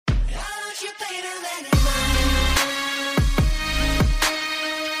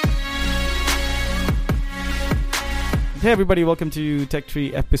Hey everybody, welcome to Tech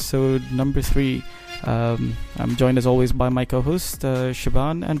Tree episode number 3. I'm joined as always by my co-host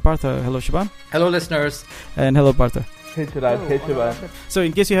Shaban and Partha. Hello Shaban. Hello listeners. And hello Partha. Hey Chirag, hey Shaban. So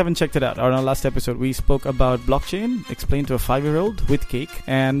in case you haven't checked it out, on our last episode we spoke about blockchain, explained to a 5-year-old with cake,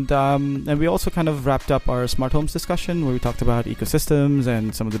 and we also kind of wrapped up our smart homes discussion where we talked about ecosystems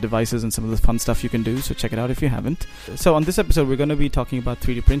and some of the devices and some of the fun stuff you can do, so check it out if you haven't. So on this episode we're going to be talking about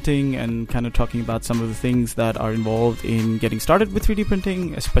 3D printing and kind of talking about some of the things that are involved in getting started with 3D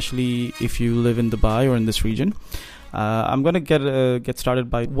printing, especially if you live in Dubai or in this region. I'm going to get started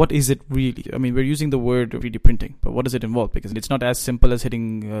by what is it really? I mean, we're using the word 3D printing, but what does it involve? Because it's not as simple as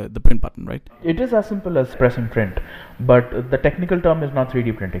hitting the print button, right? It is as simple as press and print, but the technical term is not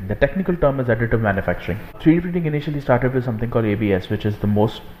 3D printing. The technical term is additive manufacturing. 3D printing initially started with something called ABS, which is the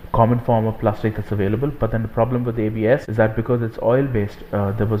most common form of plastic that's available. But then the problem with ABS is that because it's oil-based,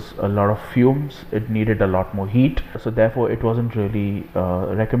 there was a lot of fumes. It needed a lot more heat. So therefore, it wasn't really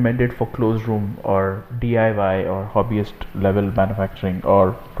recommended for closed room or DIY or hobbyist level manufacturing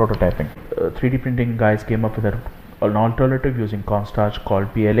or prototyping. 3D printing guys came up with an alternative using cornstarch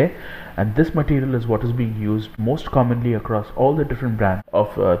called PLA, and this material is what is being used most commonly across all the different brands of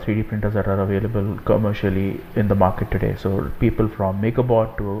 3D printers that are available commercially in the market today. So people from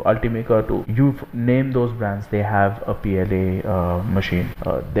MakerBot to Ultimaker to you name those brands, they have a PLA machine.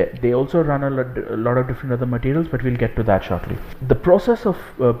 They also run a lot of different other materials, but we'll get to that shortly. The process of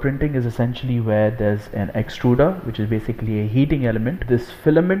printing is essentially where there's an extruder, which is basically a heating element. This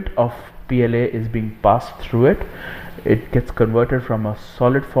filament of PLA is being passed through it. It gets converted from a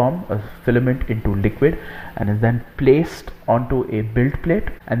solid form, a filament, into liquid, and is then placed onto a build plate,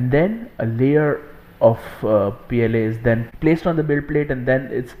 and then a layer of PLA is then placed on the build plate, and then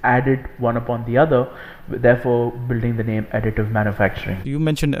it's added one upon the other, therefore building the name additive manufacturing. You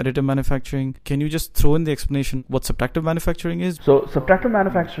mentioned additive manufacturing. Can you just throw in the explanation what subtractive manufacturing is? So subtractive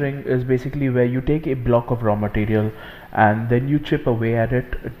manufacturing is basically where you take a block of raw material and then you chip away at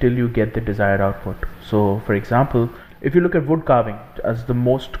it till you get the desired output. So for example, if you look at wood carving as the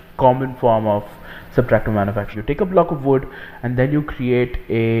most common form of subtractive manufacturing, you take a block of wood and then you create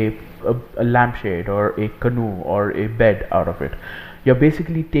a lampshade or a canoe or a bed out of it. You're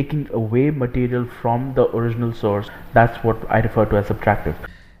basically taking away material from the original source. That's what I refer to as subtractive.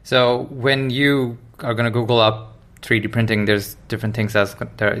 So when you are going to Google up 3D printing, there's different things. There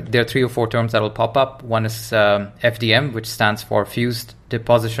are 3 or 4 terms that will pop up. One is FDM, which stands for Fused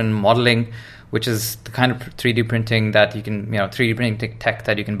Deposition Modeling, which is the kind of 3D printing that you can, 3D printing tech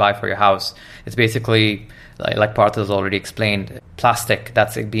that you can buy for your house. It's basically, like Partha has already explained, plastic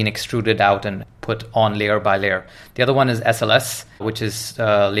that's being extruded out and put on layer by layer. The other one is SLS, which is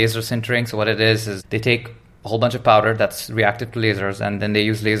laser sintering. So what it is they take a whole bunch of powder that's reactive to lasers, and then they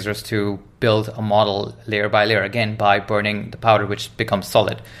use lasers to build a model layer by layer, again, by burning the powder, which becomes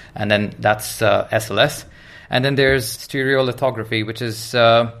solid. And then that's SLS. And then there's stereolithography, which is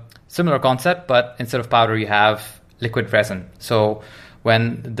similar concept, but instead of powder, you have liquid resin. So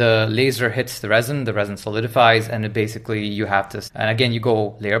when the laser hits the resin solidifies, and it basically you have this. And again, you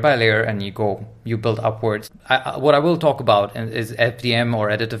go layer by layer, and you build upwards. What I will talk about is FDM or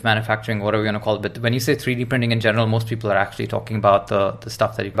additive manufacturing, whatever you want to call it. But when you say 3D printing in general, most people are actually talking about the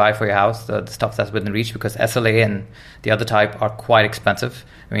stuff that you buy for your house, the stuff that's within reach, because SLA and the other type are quite expensive.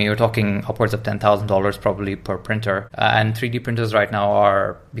 I mean, you're talking upwards of $10,000 probably per printer. And 3D printers right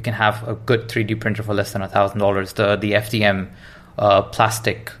now you can have a good 3D printer for less than $1,000. The FDM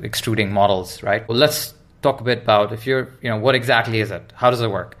plastic extruding models, right? Well, let's talk a bit about what exactly is it? How does it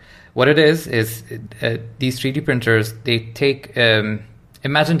work? What it is these 3D printers, they take,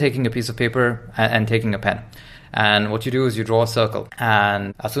 imagine taking a piece of paper and taking a pen. And what you do is you draw a circle.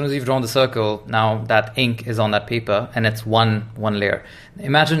 And as soon as you've drawn the circle, now that ink is on that paper, and it's one layer.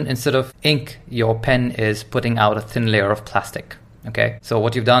 Imagine instead of ink, your pen is putting out a thin layer of plastic. Okay, so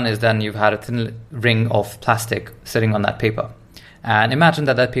what you've done is then you've had a thin ring of plastic sitting on that paper. And imagine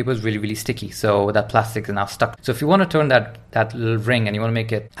that paper is really, really sticky. So that plastic is now stuck. So if you want to turn that little ring and you want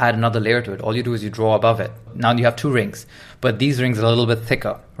to add another layer to it, all you do is you draw above it. Now you have 2 rings, but these rings are a little bit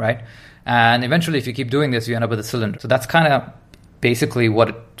thicker, right? And eventually, if you keep doing this, you end up with a cylinder. So that's kind of basically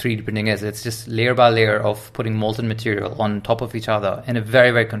what 3D printing is. It's just layer by layer of putting molten material on top of each other in a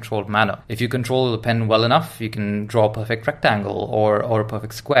very, very controlled manner. If you control the pen well enough, you can draw a perfect rectangle or a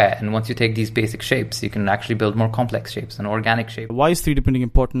perfect square. And once you take these basic shapes, you can actually build more complex shapes and organic shapes. Why is 3D printing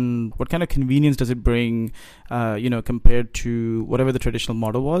important? What kind of convenience does it bring, compared to whatever the traditional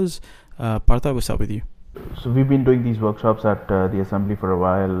model was? Partha, we'll start with you. So we've been doing these workshops at the Assembly for a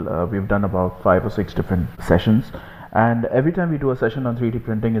while. We've done about 5 or 6 different sessions. And every time we do a session on 3D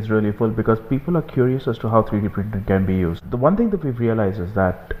printing, it's really full because people are curious as to how 3D printing can be used. The one thing that we've realized is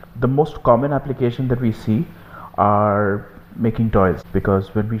that the most common application that we see are making toys,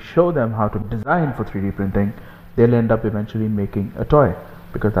 because when we show them how to design for 3D printing, they'll end up eventually making a toy,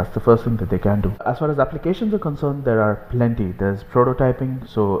 because that's the first thing that they can do. As far as applications are concerned, there are plenty. There's prototyping,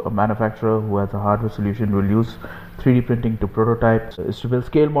 so a manufacturer who has a hardware solution will use 3D printing to prototype. So it's to build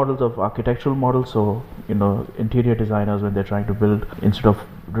scale models of architectural models, so interior designers, when they're trying to build, instead of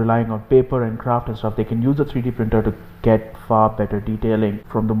relying on paper and craft and stuff, they can use a 3D printer to get far better detailing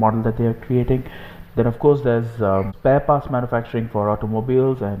from the model that they are creating. Then of course there's spare parts manufacturing for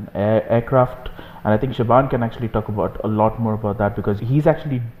automobiles and aircraft, and I think Shaban can actually talk about a lot more about that, because he's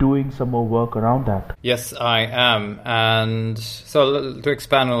actually doing some more work around that. Yes, I am. And so to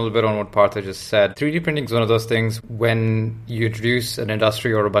expand a little bit on what Partha just said, 3D printing is one of those things when you introduce an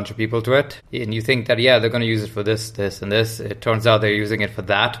industry or a bunch of people to it, and you think that, yeah, they're going to use it for this, this, and this. It turns out they're using it for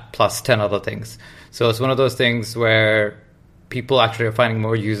that, plus 10 other things. So it's one of those things where people actually are finding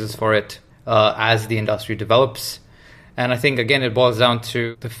more uses for it as the industry develops. And I think, again, it boils down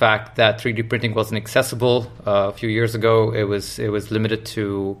to the fact that 3D printing wasn't accessible a few years ago. It was limited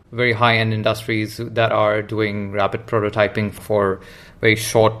to very high-end industries that are doing rapid prototyping for very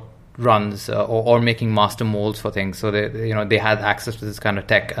short runs or making master molds for things. So they had access to this kind of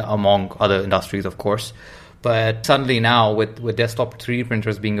tech among other industries, of course. But suddenly now, with desktop 3D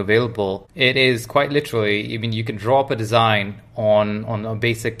printers being available, it is quite literally, I mean, you can draw up a design on a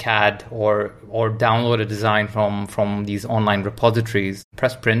basic CAD or download a design from these online repositories,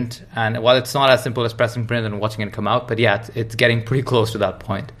 press print. And while it's not as simple as pressing print and watching it come out, but yeah, it's getting pretty close to that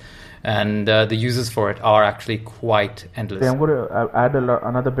point. And the uses for it are actually quite endless. I'm going to add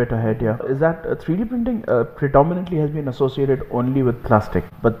another bit ahead here. Is that 3D printing predominantly has been associated only with plastic.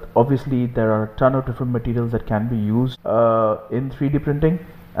 But obviously there are a ton of different materials that can be used in 3D printing.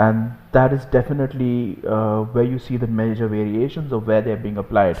 And that is definitely where you see the major variations of where they're being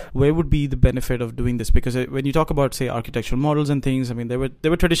applied. Where would be the benefit of doing this? Because when you talk about, say, architectural models and things, I mean, there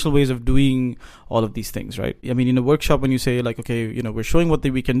were traditional ways of doing all of these things, right? I mean, in a workshop, when you say, like, okay, we're showing what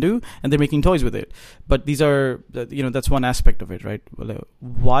we can do, and they're making toys with it. But these are, that's one aspect of it, right? Well,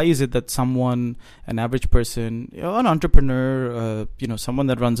 why is it that someone, an average person, an entrepreneur, someone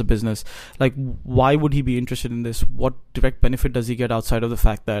that runs a business, like, why would he be interested in this? What direct benefit does he get outside of the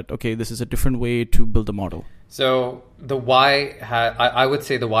fact that, okay, this is a different way to build a model? So the why, I would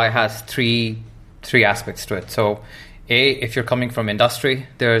say the why has three aspects to it. So if you're coming from industry,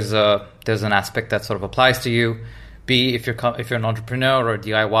 there's an aspect that sort of applies to you. B, if you're an entrepreneur or a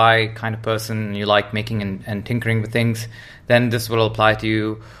DIY kind of person, and you like making and tinkering with things, then this will apply to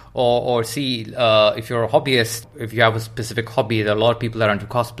you. Or C, if you're a hobbyist, if you have a specific hobby, there are a lot of people that are into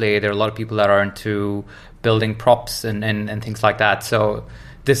cosplay, there are a lot of people that are into building props and things like that. So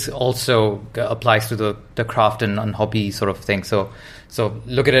this also applies to the craft and hobby sort of thing. So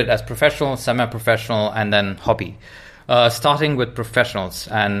look at it as professional, semi-professional, and then hobby. Starting with professionals,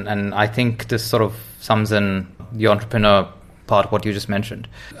 and I think this sort of sums in the entrepreneur part, what you just mentioned.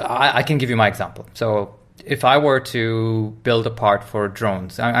 I can give you my example. So if I were to build a part for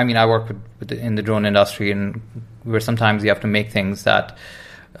drones, I mean, I work in the drone industry, and where sometimes you have to make things that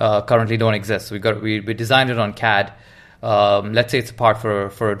currently don't exist. So we designed it on CAD. Let's say it's a part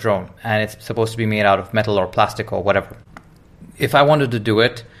for a drone, and it's supposed to be made out of metal or plastic or whatever. If I wanted to do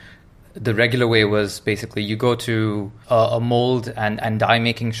it, the regular way was basically you go to a mold and die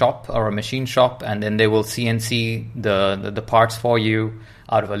making shop or a machine shop, and then they will CNC the parts for you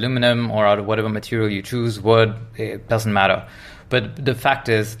out of aluminum or out of whatever material you choose, wood, it doesn't matter. But the fact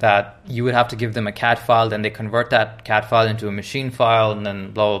is that you would have to give them a CAD file, then they convert that CAD file into a machine file, and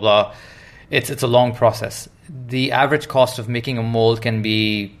then blah, blah, blah. It's a long process. The average cost of making a mold can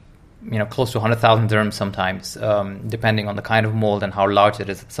be close to 100,000 dirhams sometimes, depending on the kind of mold and how large it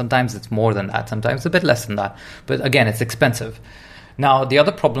is. Sometimes it's more than that, sometimes a bit less than that. But again, it's expensive. Now, the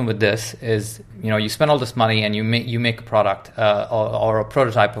other problem with this is, you spend all this money and you make a product or a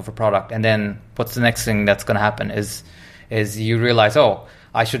prototype of a product, and then what's the next thing that's going to happen is you realize, oh,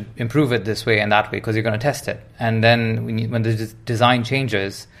 I should improve it this way and that way because you're going to test it. And then when the design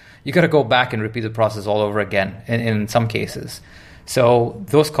changes, you got to go back and repeat the process all over again in some cases. So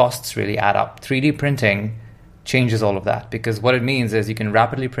those costs really add up. 3D printing changes all of that, because what it means is you can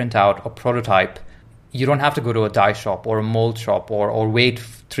rapidly print out a prototype. You don't have to go to a die shop or a mold shop or wait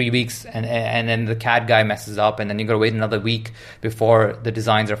 3 weeks and then the CAD guy messes up and then you got to wait another week before the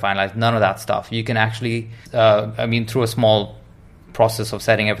designs are finalized. None of that stuff. You can actually, through a small process of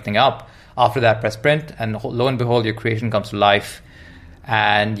setting everything up, after that press print, and lo and behold, your creation comes to life.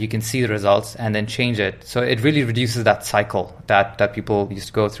 and you can see the results and then change it. So it really reduces that cycle that people used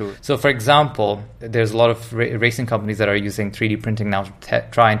to go through. So for example, there's a lot of racing companies that are using 3D printing now to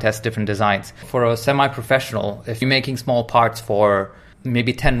try and test different designs. For a semi-professional, if you're making small parts for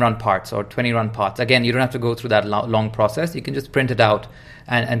maybe 10 run parts or 20 run parts, again, you don't have to go through that long process. You can just print it out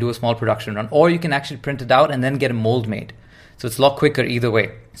and do a small production run. Or you can actually print it out and then get a mold made. So it's a lot quicker either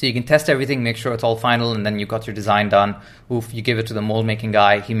way. So you can test everything, make sure it's all final, and then you got your design done. Oof, you give it to the mold making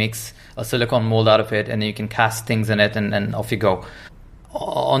guy. He makes a silicone mold out of it, and then you can cast things in it, and off you go.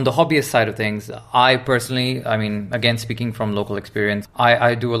 On the hobbyist side of things, I personally, I mean, again, speaking from local experience,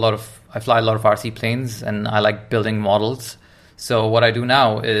 I fly a lot of RC planes, and I like building models. So what I do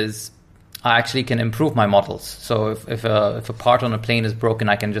now is I actually can improve my models. So if a part on a plane is broken,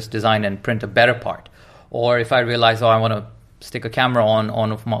 I can just design and print a better part. Or if I realize, I want to stick a camera on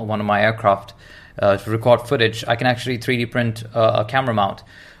one of my aircraft to record footage, I can actually 3D print a camera mount.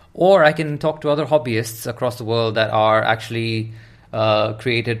 Or I can talk to other hobbyists across the world that are actually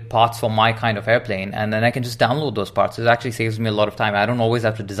created parts for my kind of airplane, and then I can just download those parts. It actually saves me a lot of time. I don't always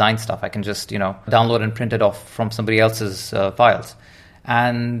have to design stuff. I can just, download and print it off from somebody else's files.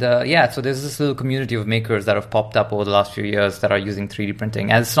 And so there's this little community of makers that have popped up over the last few years that are using 3D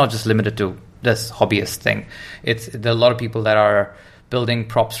printing. And it's not just limited to this hobbyist thing. There are a lot of people that are building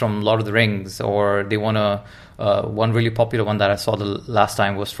props from Lord of the Rings, or they want to. One really popular one that I saw the last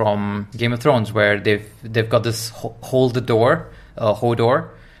time was from Game of Thrones, where they've got this hold the door, Hodor,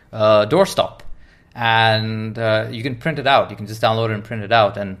 doorstop, and you can print it out. You can just download it and print it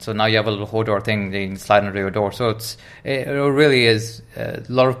out, and so now you have a little Hodor thing that you can slide under your door. So it really is a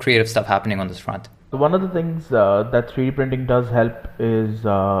lot of creative stuff happening on this front. One of the things that 3D printing does help is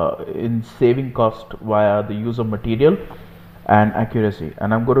in saving cost via the use of material and accuracy.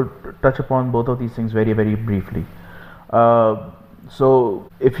 And I'm going to touch upon both of these things very, very briefly. So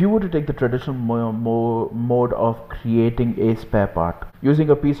if you were to take the traditional mode of creating a spare part, using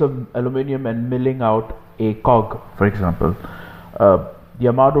a piece of aluminum and milling out a cog, for example, the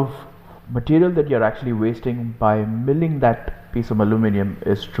amount of material that you're actually wasting by milling that piece of aluminum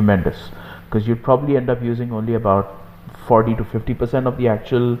is tremendous, because you'd probably end up using only about 40 to 50% of the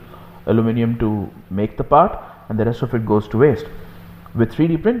actual aluminum to make the part, and the rest of it goes to waste. With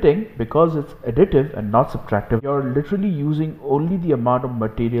 3D printing, because it's additive and not subtractive, you're literally using only the amount of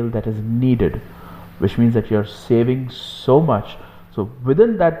material that is needed, which means that you're saving so much. So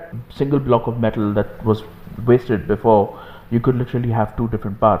within that single block of metal that was wasted before, you could literally have two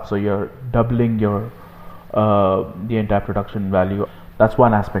different parts. So you're doubling your the entire production value. That's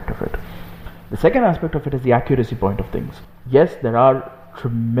one aspect of it. The second aspect of it is the accuracy point of things. Yes, there are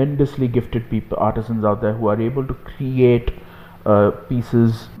tremendously gifted people, artisans out there who are able to create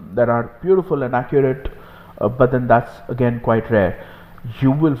pieces that are beautiful and accurate, but then that's again quite rare.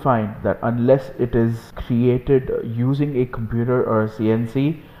 You will find that unless it is created using a computer or a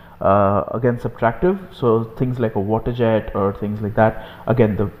CNC, again subtractive, so things like a water jet or things like that,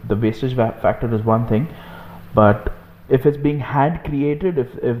 again the wastage factor is one thing, but if it's being hand created,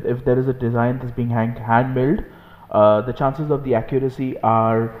 if there is a design that's being hand milled, the chances of the accuracy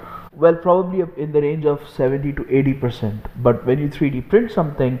are, well, probably in the range of 70 to 80%. But when you 3D print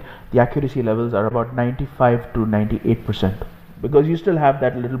something, the accuracy levels are about 95 to 98%, because you still have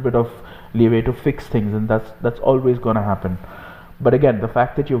that little bit of leeway to fix things, and that's always going to happen. But again, the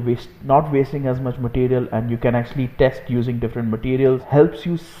fact that you're not wasting as much material and you can actually test using different materials helps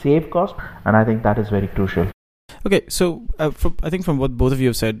you save cost, and I think that is very crucial. Okay, so I think from what both of you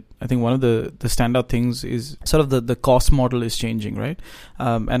have said, I think one of the standout things is sort of the cost model is changing, right?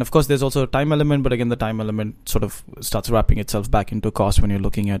 And of course, there's also a time element, but again, the time element sort of starts wrapping itself back into cost when you're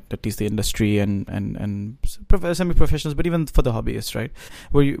looking at least the industry and semi-professionals, but even for the hobbyists, right?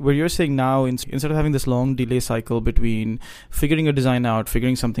 Where you're saying now, instead of having this long delay cycle between figuring a design out,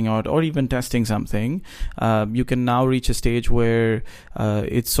 figuring something out, or even testing something, you can now reach a stage where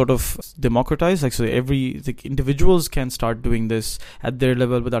it's sort of democratized. Like, so the individuals can start doing this at their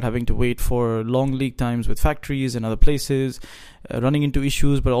level without having to wait for long lead times with factories and other places, running into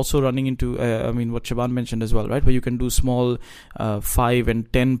issues, but also running into, what Shaban mentioned as well, right? Where you can do small 5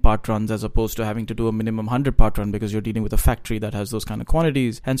 and 10 part runs as opposed to having to do a minimum 100 part run because you're dealing with a factory that has those kind of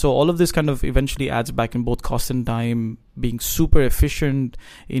quantities. And so all of this kind of eventually adds back in both cost and time, being super efficient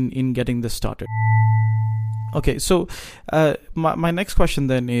in getting this started. Okay, so my next question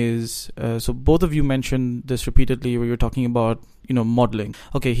then is, so both of you mentioned this repeatedly where you're talking about, modeling.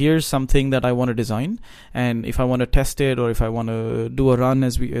 Okay, here's something that I want to design, and if I want to test it or if I want to do a run,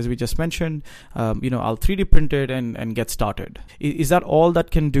 as we just mentioned, I'll 3D print it and get started. Is that all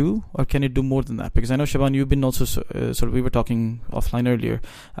that can do, or can it do more than that? Because I know, Shaban, you've been also we were talking offline earlier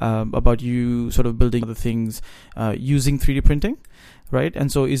about you sort of building other things using 3D printing. Right,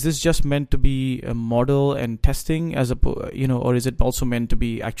 and so is this just meant to be a model and testing, or is it also meant to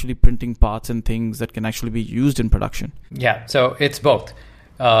be actually printing parts and things that can actually be used in production? Yeah, so it's both.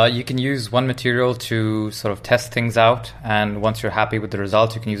 You can use one material to sort of test things out, and once you're happy with the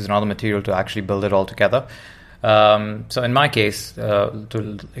results, you can use another material to actually build it all together. So in my case,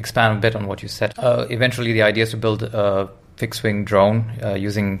 to expand a bit on what you said, eventually the idea is to build a fixed-wing drone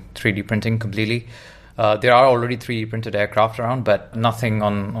using 3D printing completely. There are already 3D printed aircraft around, but nothing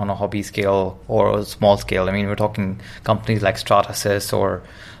on a hobby scale or a small scale. I mean, we're talking companies like Stratasys or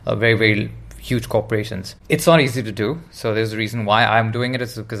very, very huge corporations. It's not easy to do. So there's a reason why I'm doing it,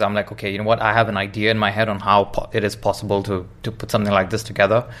 is because I'm like, okay, you know what? I have an idea in my head on how it is possible to put something like this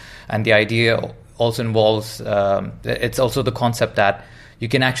together. And the idea also involves, it's also the concept that you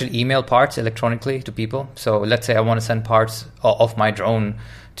can actually email parts electronically to people. So let's say I want to send parts of my drone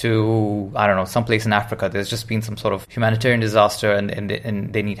to, I don't know, someplace in Africa. There's just been some sort of humanitarian disaster and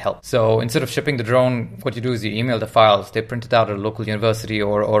they need help. So instead of shipping the drone, what you do is you email the files. They print it out at a local university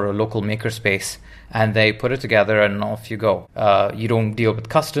or a local makerspace, and they put it together and off you go. You don't deal with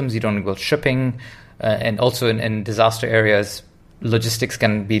customs, you don't deal with shipping, and also in disaster areas, logistics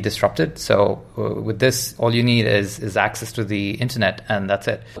can be disrupted. So with this, all you need is access to the internet, and that's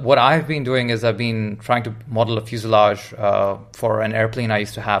it. What I've been doing is I've been trying to model a fuselage for an airplane I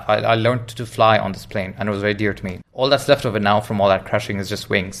used to have. I learned to fly on this plane, and it was very dear to me. All that's left of it now from all that crashing is just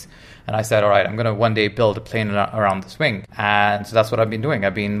wings. And I said, all right, I'm going to one day build a plane around this wing. And so that's what I've been doing.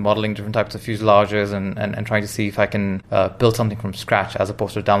 I've been modeling different types of fuselages and trying to see if I can build something from scratch as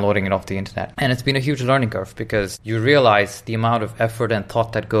opposed to downloading it off the internet. And it's been a huge learning curve because you realize the amount of effort and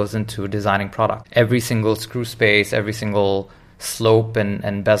thought that goes into designing product. Every single screw space, every single slope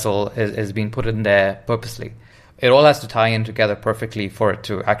and bezel is being put in there purposely. It all has to tie in together perfectly for it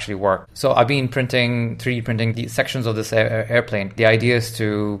to actually work. So I've been 3D printing the sections of this airplane. The idea is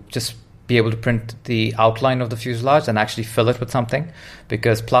to just be able to print the outline of the fuselage and actually fill it with something,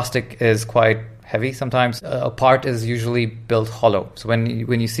 because plastic is quite heavy sometimes. A part is usually built hollow. So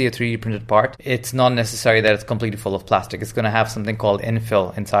when you see a 3D printed part, it's not necessary that it's completely full of plastic. It's going to have something called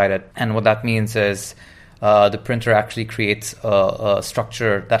infill inside it. And what that means is the printer actually creates a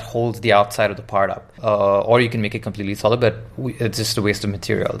structure that holds the outside of the part up. Or you can make it completely solid, but it's just a waste of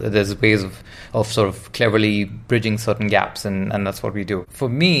material. There's ways of sort of cleverly bridging certain gaps, and that's what we do. For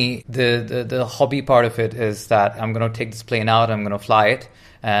me, the hobby part of it is that I'm going to take this plane out, I'm going to fly it,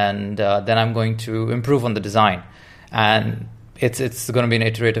 and then I'm going to improve on the design. And it's going to be an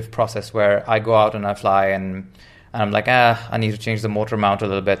iterative process where I go out and I fly and I'm like, I need to change the motor mount a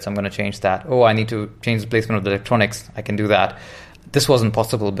little bit, so I'm going to change that. Oh, I need to change the placement of the electronics. I can do that. This wasn't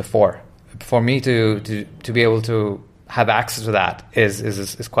possible before. For me to be able to have access to that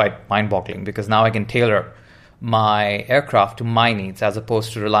is quite mind-boggling, because now I can tailor my aircraft to my needs as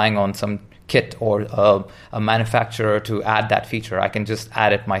opposed to relying on some kit or a manufacturer to add that feature. I can just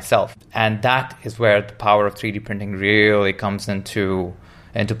add it myself. And that is where the power of 3D printing really comes into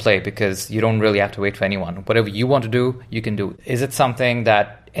play, because you don't really have to wait for anyone. Whatever you want to do, you can do. Is it something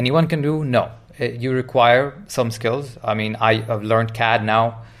that anyone can do? No. You require some skills. I mean, I've learned CAD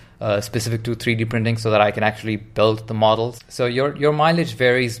now, specific to 3D printing, so that I can actually build the models. So your mileage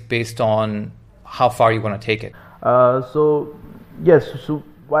varies based on how far you want to take it. So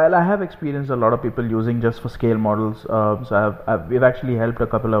while I have experienced a lot of people using just for scale models, we've actually helped a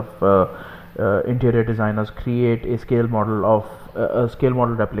couple of interior designers create a scale model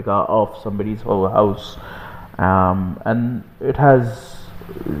replica of somebody's whole house, and it has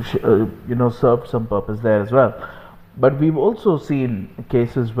served some purpose there as well. But we've also seen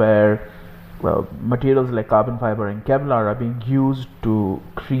cases where materials like carbon fiber and Kevlar are being used to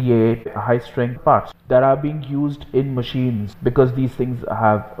create high strength parts that are being used in machines, because these things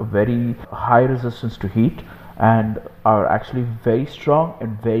have a very high resistance to heat and are actually very strong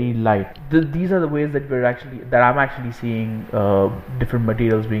and very light. These are the ways that I'm actually seeing different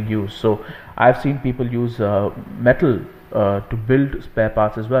materials being used. So I've seen people use metal to build spare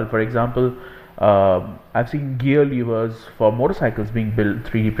parts as well. For example, I've seen gear levers for motorcycles being built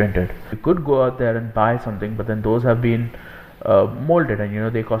 3D printed. You could go out there and buy something, but then those have been molded,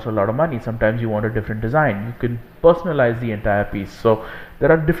 and they cost a lot of money. Sometimes you want a different design. You can personalize the entire piece. So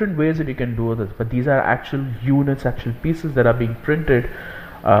there are different ways that you can do this, but these are actual units, actual pieces that are being printed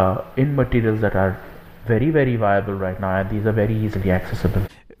in materials that are very, very viable right now, and these are very easily accessible.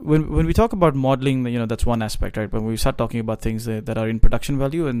 When we talk about modeling, that's one aspect, right? But when we start talking about things that are in production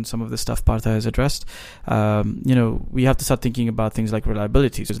value, and some of the stuff Partha has addressed, we have to start thinking about things like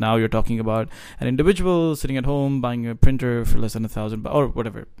reliability. So now you're talking about an individual sitting at home buying a printer for less than $1,000 or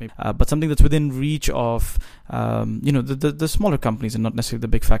whatever, maybe. But something that's within reach of the smaller companies and not necessarily the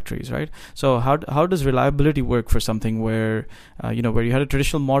big factories, right? So how does reliability work for something where where you had a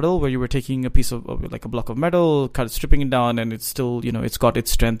traditional model where you were taking a piece of like a block of metal, stripping it down, and it's still it's got its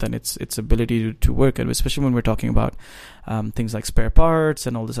strength and its ability to work, and especially when we're talking about things like spare parts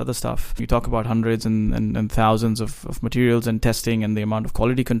and all this other stuff. You talk about hundreds and thousands of materials and testing and the amount of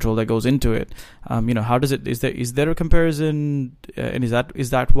quality control that goes into it. How does it? Is there a comparison? And is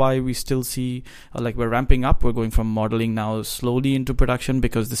that why we still see like we're ramping up? We're going from modeling now slowly into production,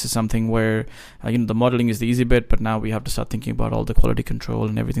 because this is something where the modeling is the easy bit, but now we have to start thinking about all the quality control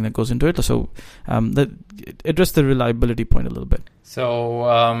and everything that goes into it. So address the reliability point a little bit. So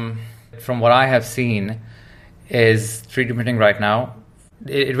from what I have seen, is 3D printing right now,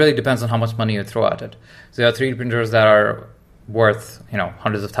 it really depends on how much money you throw at it. So there are 3D printers that are worth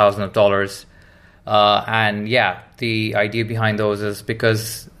hundreds of thousands of dollars, and the idea behind those is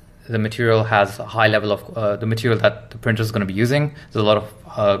because the material has a high level of the material that the printer is going to be using. There's a lot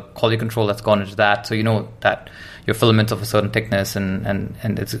of quality control that's gone into that, so that your filaments of a certain thickness, and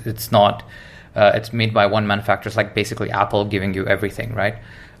it's not it's made by one manufacturer. It's like basically Apple giving you everything, right?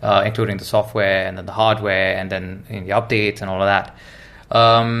 Including the software and then the hardware and then the updates and all of that.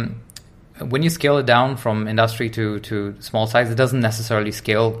 When you scale it down from industry to small size, it doesn't necessarily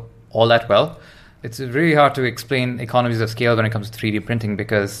scale all that well. It's really hard to explain economies of scale when it comes to 3D printing,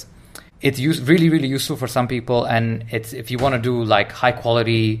 because it's really, really useful for some people, and it's if you want to do like high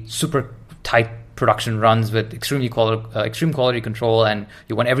quality, super tight production runs with extreme quality control, and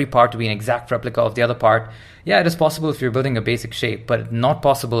you want every part to be an exact replica of the other part. Yeah, it is possible if you're building a basic shape, but not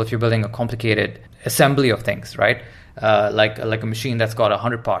possible if you're building a complicated assembly of things, right? Like a machine that's got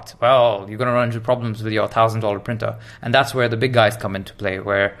 100 parts. Well, you're going to run into problems with your $1,000 printer, and that's where the big guys come into play.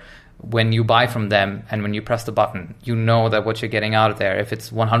 Where when you buy from them and when you press the button, you know that what you're getting out of there, if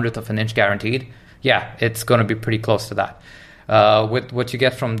it's 1/100th of an inch guaranteed, it's going to be pretty close to that. With what you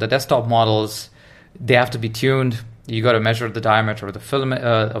get from the desktop models, they have to be tuned. You got to measure the diameter of the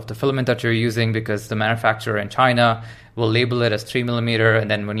filament that you're using, because the manufacturer in China will label it as 3 millimeter, and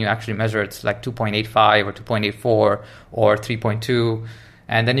then when you actually measure, it's like 2.85 or 2.84 or 3.2,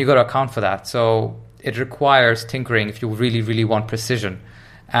 and then you got to account for that. So it requires tinkering if you really, really want precision,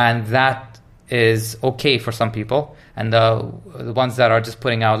 and that is okay for some people. And the ones that are just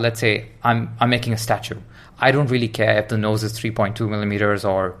putting out, let's say I'm making a statue. I don't really care if the nose is 3.2 millimeters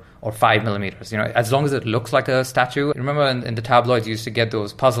or 5 millimeters, as long as it looks like a statue. Remember in the tabloids, you used to get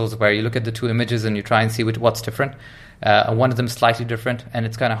those puzzles where you look at the two images and you try and see what's different. One of them is slightly different, and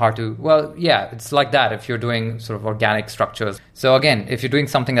it's kind of hard to, it's like that if you're doing sort of organic structures. So again, if you're doing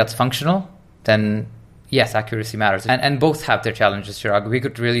something that's functional, then yes, accuracy matters. And both have their challenges, Chirag. We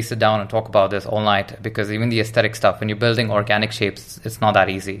could really sit down and talk about this all night, because even the aesthetic stuff, when you're building organic shapes, it's not that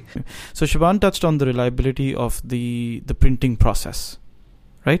easy. So Siobhan touched on the reliability of the printing process,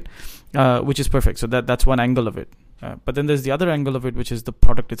 right? Which is perfect. So that's one angle of it. But then there's the other angle of it, which is the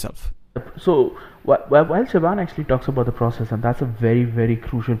product itself. So while Siobhan actually talks about the process, and that's a very, very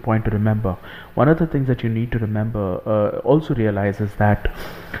crucial point to remember, one of the things that you need to remember, also realize, is that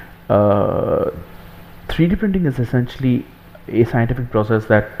 3D printing is essentially a scientific process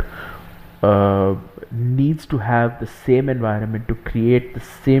that needs to have the same environment to create the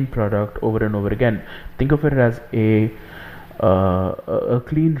same product over and over again. Think of it as a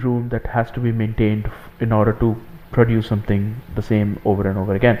clean room that has to be maintained in order to produce something the same over and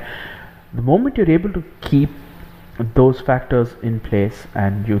over again. The moment you're able to keep those factors in place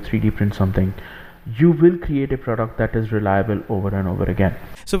and you 3D print something, you will create a product that is reliable over and over again.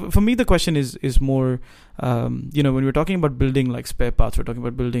 So for me, the question is more, when we're talking about building like spare parts, we're talking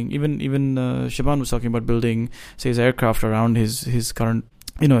about building, even Siobhan was talking about building, say, his aircraft around his current,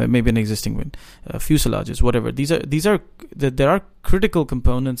 maybe an existing fuselages, whatever. There are critical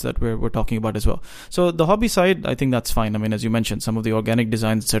components that we're talking about as well. So the hobby side, I think that's fine. I mean, as you mentioned, some of the organic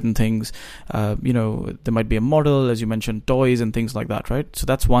designs, certain things, there might be a model, as you mentioned, toys and things like that, right? So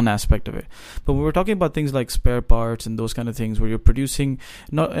that's one aspect of it. But when we're talking about things like spare parts and those kind of things where you're producing,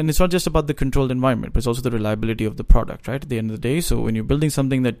 and it's not just about the controlled environment, but it's also the reliability of the product, right? At the end of the day. So when you're building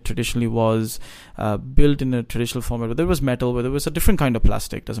something that traditionally was built in a traditional format, whether it was metal, whether it was a different kind of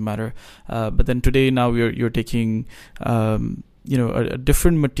plastic, doesn't matter. But then today, now you're taking a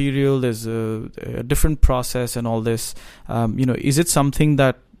different material, there's a different process and all this. Is it something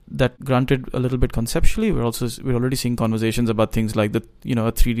that granted a little bit conceptually, we're already seeing conversations about things like a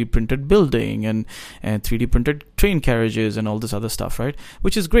 3D printed building and 3D printed train carriages and all this other stuff, right?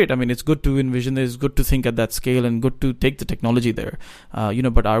 Which is great. I mean, it's good to envision, it's good to think at that scale and good to take the technology there.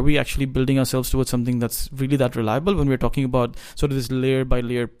 But are we actually building ourselves towards something that's really that reliable when we're talking about sort of this layer by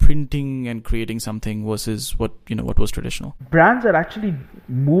layer printing and creating something versus what was traditional? Brands are actually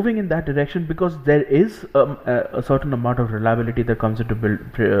moving in that direction because there is a certain amount of reliability that comes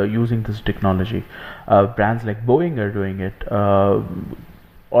into using this technology. Brands like Boeing are doing it.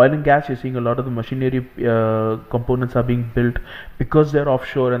 Oil and gas, you're seeing a lot of the machinery components are being built because they're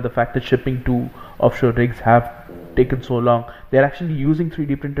offshore, and the fact that shipping to offshore rigs have taken so long, they're actually using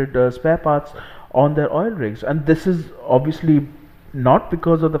 3D printed spare parts on their oil rigs. And this is obviously not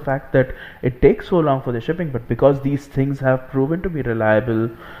because of the fact that it takes so long for the shipping, but because these things have proven to be reliable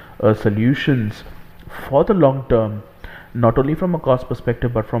solutions for the long term, not only from a cost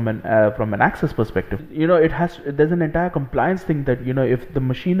perspective but from an access perspective. There's an entire compliance thing that if the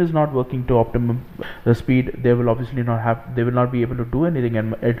machine is not working to optimum speed, they will not be able to do anything,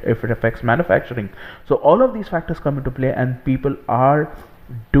 and if it affects manufacturing. So all of these factors come into play, and people are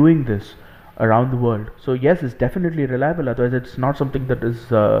doing this around the world. So yes, it's definitely reliable, otherwise it's not something that is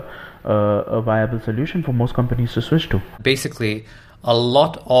a viable solution for most companies to switch to. Basically, a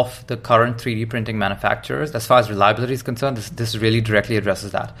lot of the current 3D printing manufacturers, as far as reliability is concerned, this really directly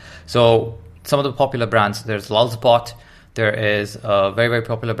addresses that. So some of the popular brands, there's Lulzbot, there is a very, very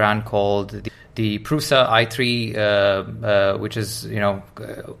popular brand called the Prusa i3, which is,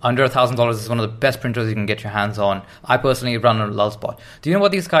 under $1,000 is one of the best printers you can get your hands on. I personally run on Lulzbot. Do you know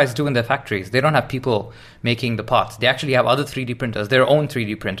what these guys do in their factories? They don't have people making the parts. They actually have other 3D printers, their own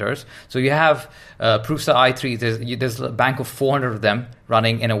 3D printers. So you have Prusa i3, there's a bank of 400 of them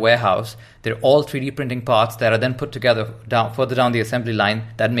running in a warehouse. They're all 3D printing parts that are then put together further down the assembly line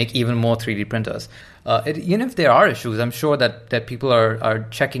that make even more 3D printers. Even if there are issues, I'm sure that people are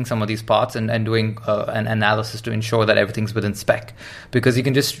checking some of these parts and doing an analysis to ensure that everything's within spec. Because you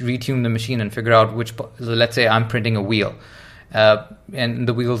can just retune the machine and figure out let's say I'm printing a wheel. And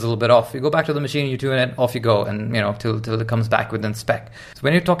the wheel's a little bit off. You go back to the machine, you tune it, off you go, and till it comes back within spec. So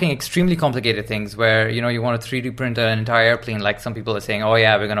when you're talking extremely complicated things where you want to 3D print an entire airplane, like some people are saying, oh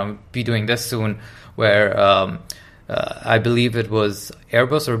yeah, we're going to be doing this soon, where I believe it was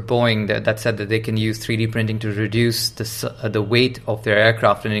Airbus or Boeing that said that they can use 3D printing to reduce the weight of their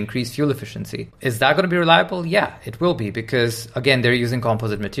aircraft and increase fuel efficiency. Is that going to be reliable? Yeah, it will be, because again, they're using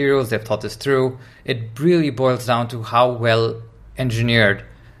composite materials. They've thought this through. It really boils down to how well engineered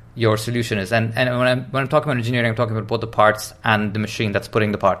your solution is. And when I'm talking about engineering, I'm talking about both the parts and the machine that's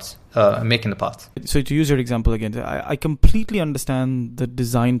putting the parts, making the parts. So to use your example again, I completely understand the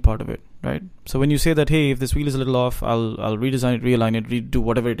design part of it, right? So when you say that, hey, if this wheel is a little off, I'll redesign it, realign it, redo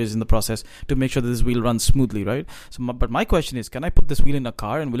whatever it is in the process to make sure that this wheel runs smoothly, right? But my question is, can I put this wheel in a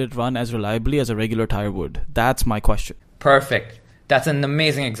car and will it run as reliably as a regular tire would? That's my question. Perfect. That's an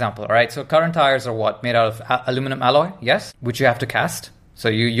amazing example, all right? So current tires are what? Made out of aluminum alloy, yes, which you have to cast. So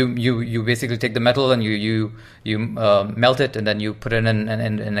you basically take the metal and you melt it, and then you put it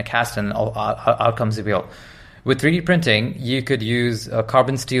in a cast, and out comes the wheel. With 3D printing, you could use a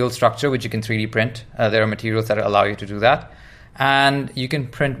carbon steel structure, which you can 3D print. There are materials that allow you to do that. And you can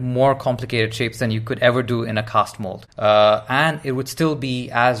print more complicated shapes than you could ever do in a cast mold. And it would still be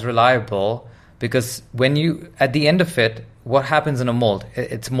as reliable, because at the end of it, what happens in a mold?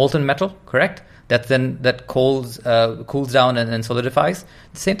 It's molten metal, correct? That cools down and solidifies.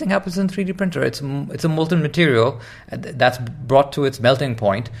 The same thing happens in 3D printer. It's a molten material that's brought to its melting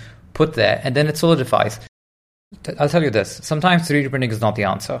point, put there, and then it solidifies. I'll tell you this. Sometimes 3D printing is not the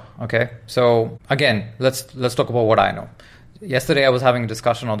answer. Okay, so again, let's talk about what I know. Yesterday, I was having a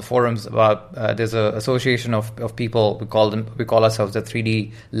discussion on the forums about there's an association of people. We call ourselves the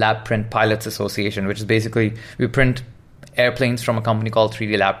 3D Lab Print Pilots Association, which is basically we print airplanes from a company called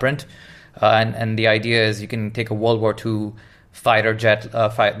 3D Lab Print. And the idea is you can take a World War II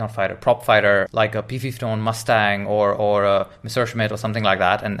prop fighter, like a P-51 Mustang or a Messerschmitt or something like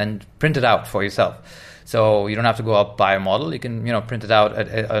that, and print it out for yourself. So you don't have to go out buy a model. You can print it out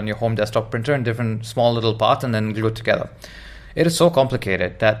on your home desktop printer in different small little parts and then glue it together. It is so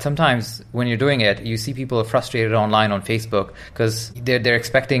complicated that sometimes when you're doing it, you see people are frustrated online on Facebook because they're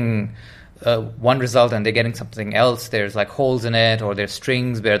expecting one result and they're getting something else. There's like holes in it, or there's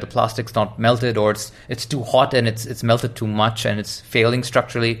strings where the plastic's not melted, or it's too hot and it's melted too much and it's failing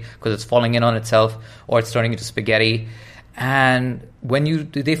structurally because it's falling in on itself, or it's turning into spaghetti. And when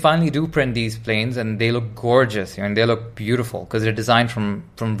they finally do print these planes, and they look gorgeous, and they look beautiful because they're designed from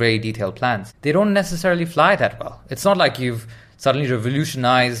very detailed plans, they don't necessarily fly that well. It's not like you've suddenly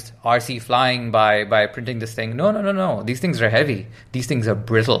revolutionized RC flying by printing this thing. No. These things are heavy. These things are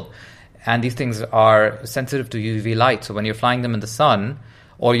brittle. And these things are sensitive to UV light. So when you're flying them in the sun,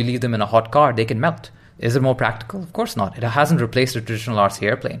 or you leave them in a hot car, they can melt. Is it more practical? Of course not. It hasn't replaced a traditional RC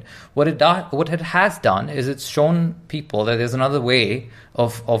airplane. What it has done is it's shown people that there's another way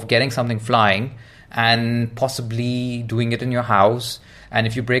of getting something flying, and possibly doing it in your house. And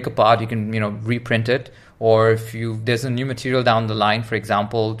if you break apart, you can reprint it. Or if there's a new material down the line, for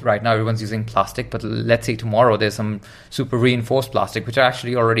example, right now everyone's using plastic, but let's say tomorrow there's some super reinforced plastic, which are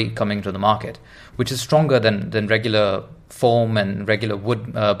actually already coming to the market, which is stronger than regular foam and regular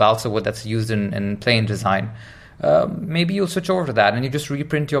wood, balsa wood that's used in plane design. Maybe you'll switch over to that and you just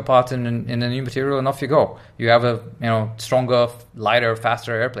reprint your parts in a new material, and off you go. You have a stronger, lighter,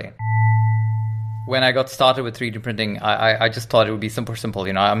 faster airplane. When I got started with 3D printing, I just thought it would be super simple.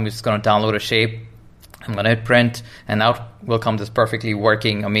 I'm just going to download a shape, I'm going to hit print, and out will come this perfectly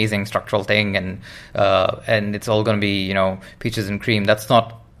working, amazing structural thing, and it's all going to be peaches and cream. That's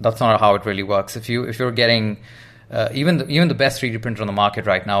not how it really works. If you're getting even the best 3D printer on the market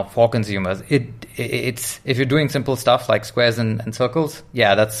right now for consumers, it's if you're doing simple stuff like squares and circles,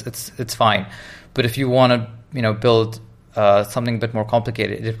 it's fine. But if you want to build something a bit more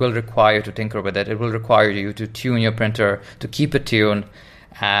complicated, it will require you to tinker with it. It will require you to tune your printer, to keep it tuned,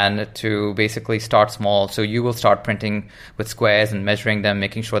 and to basically start small. So you will start printing with squares and measuring them,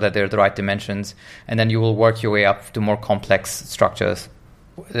 making sure that they're the right dimensions, and then you will work your way up to more complex structures.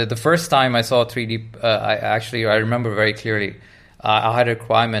 The first time I saw 3D, I remember very clearly, I had a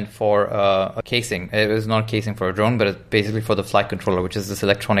requirement for a casing. It was not a casing for a drone, but it's basically for the flight controller, which is this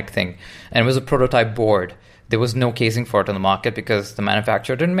electronic thing. And it was a prototype board. There was no casing for it on the market because the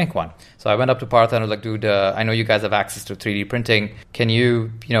manufacturer didn't make one. So I went up to Partha and was like, dude, I know you guys have access to 3D printing. Can you,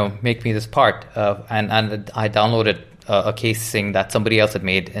 make me this part? And I downloaded a casing that somebody else had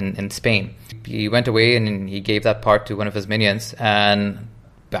made in Spain. He went away and he gave that part to one of his minions, and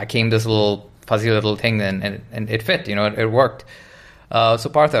back came this little fuzzy little thing, and it fit, it worked. So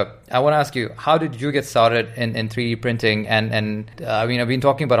Partha, I want to ask you, how did you get started in 3D printing? And I've been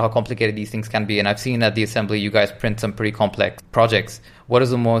talking about how complicated these things can be, and I've seen at the assembly you guys print some pretty complex projects. What is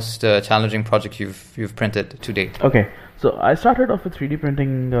the most challenging project you've printed to date? Okay, so I started off with 3D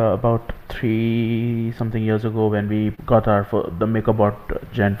printing about 3-something years ago when we got the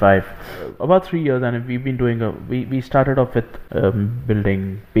MakerBot Gen 5. About 3 years, and we've been doing we started off with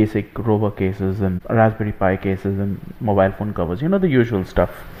building basic rover cases and Raspberry Pi cases and mobile phone covers, the usual stuff.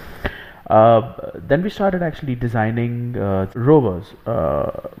 Then we started actually designing rovers.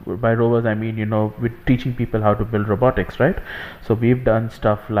 By rovers, I mean, we're teaching people how to build robotics, right? So we've done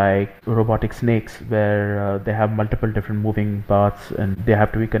stuff like robotic snakes, where they have multiple different moving parts and they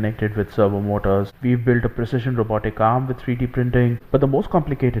have to be connected with servo motors. We've built a precision robotic arm with 3D printing. But the most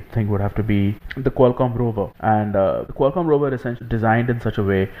complicated thing would have to be the Qualcomm rover. And the Qualcomm rover is essentially designed in such a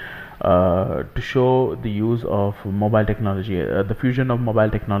way to show the use of mobile technology, the fusion of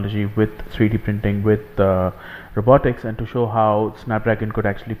mobile technology with 3D printing, with robotics, and to show how Snapdragon could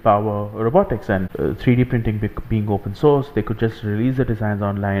actually power robotics. And 3D printing being open source, they could just release the designs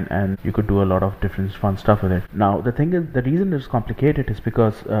online and you could do a lot of different fun stuff with it. Now the thing is, the reason it's complicated is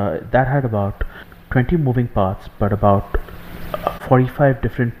because that had about 20 moving parts, but about 45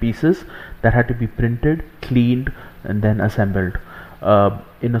 different pieces that had to be printed, cleaned, and then assembled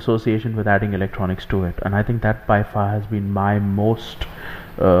in association with adding electronics to it. And I think that by far has been my most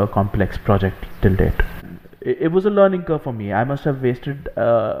complex project till date. It was a learning curve for me. I must have wasted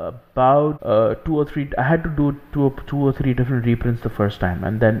about 2 or 3. I had to do two or three different reprints the first time,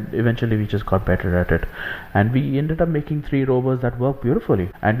 and then eventually we just got better at it, and we ended up making 3 rovers that work beautifully.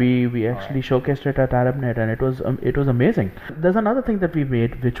 And we actually showcased it at ArabNet, and it was amazing. There's another thing that we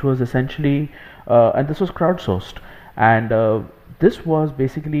made, which was essentially, and this was crowdsourced, and This was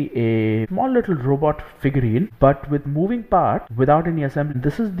basically a small little robot figurine, but with moving parts without any assembly.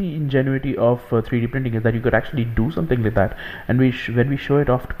 This is the ingenuity of 3D printing, is that you could actually do something like that. And when we show it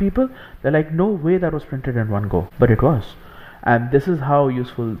off to people, they're like, no way that was printed in one go. But it was. And this is how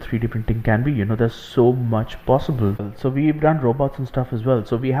useful 3D printing can be. There's so much possible. So we've done robots and stuff as well.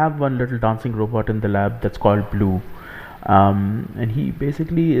 So we have one little dancing robot in the lab that's called Blue. And he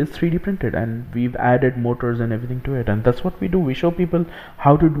basically is 3D printed, and we've added motors and everything to it, and that's what we do. We show people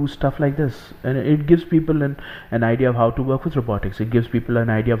how to do stuff like this, and it gives people an idea of how to work with robotics. It gives people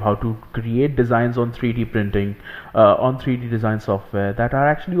an idea of how to create designs on 3D printing, on 3D design software that are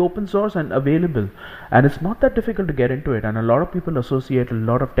actually open source and available, and it's not that difficult to get into it. And a lot of people associate a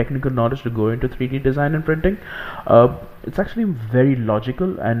lot of technical knowledge to go into 3D design and printing. It's actually very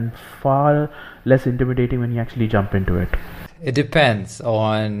logical and far less intimidating when you actually jump into it. It depends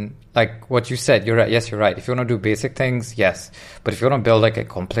on, like what you said. You're right. Yes, you're right. If you want to do basic things, yes. But if you want to build like a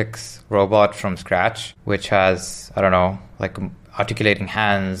complex robot from scratch, which has, I don't know, like articulating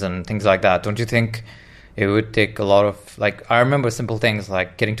hands and things like that, don't you think it would take a lot of, like, I remember simple things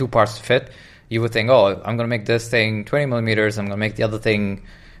like getting two parts to fit. You would think, oh, I'm going to make this thing 20 millimeters. I'm going to make the other thing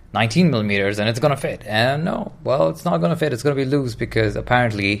 19 millimeters and it's going to fit. And no, well, it's not going to fit. It's going to be loose because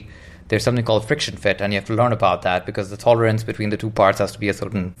apparently there's something called friction fit, and you have to learn about that because the tolerance between the two parts has to be a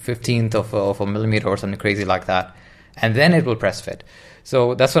certain 15th of a millimeter or something crazy like that. And then it will press fit.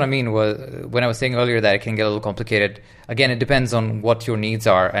 So that's what I mean when I was saying earlier that it can get a little complicated. Again, it depends on what your needs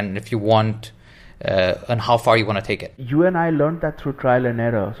are and if you want and how far you want to take it. You and I learned that through trial and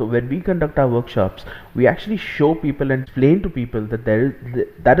error. So when we conduct our workshops, we actually show people and explain to people that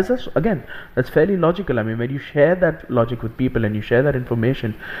that's fairly logical. I mean, when you share that logic with people and you share that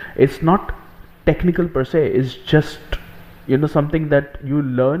information, it's not technical per se. It's just something that you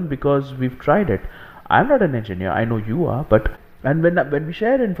learn because we've tried it. I'm not an engineer. I know you are, and when we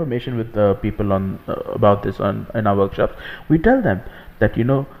share information with people on about this in our workshops, we tell them that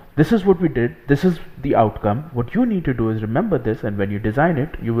this is what we did, this is the outcome. What you need to do is remember this, and when you design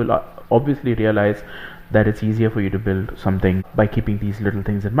it, you will obviously realize that it's easier for you to build something by keeping these little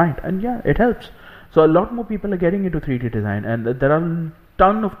things in mind. And yeah, it helps. So a lot more people are getting into 3D design, and there are a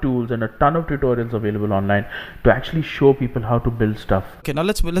ton of tools and a ton of tutorials available online to actually show people how to build stuff. Okay, now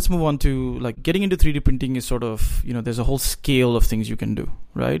let's move on to, like, getting into 3D printing is sort of, there's a whole scale of things you can do,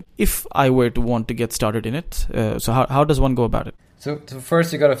 right? If I were to want to get started in it, so how does one go about it? So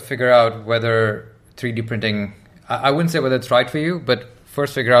first you got to figure out whether 3D printing, I wouldn't say whether it's right for you, but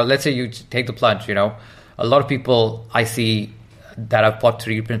first figure out, let's say you take the plunge, a lot of people I see that have bought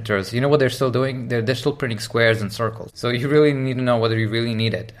 3D printers, what they're still doing? They're still printing squares and circles. So you really need to know whether you really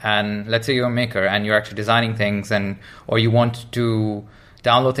need it. And let's say you're a maker and you're actually designing things or you want to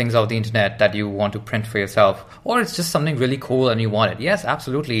download things off the internet that you want to print for yourself, or it's just something really cool and you want it. Yes,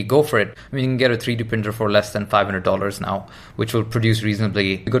 absolutely, go for it. I mean, you can get a 3D printer for less than $500 now, which will produce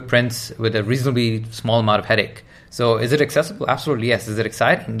reasonably good prints with a reasonably small amount of headache. So is it accessible? Absolutely, yes. Is it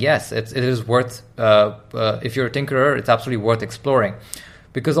exciting? Yes, it is worth, if you're a tinkerer, it's absolutely worth exploring,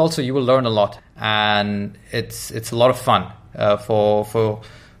 because also you will learn a lot, and it's a lot of fun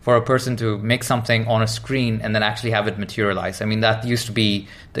for a person to make something on a screen and then actually have it materialize. I mean, that used to be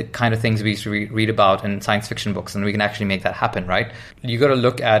the kind of things we used to read about in science fiction books, and we can actually make that happen, right? You got to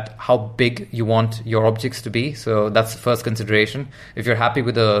look at how big you want your objects to be. So that's the first consideration. If you're happy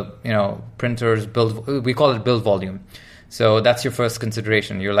with the, printer's build, we call it build volume. So that's your first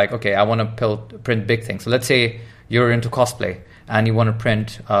consideration. You're like, okay, I want to print big things. So let's say you're into cosplay and you want to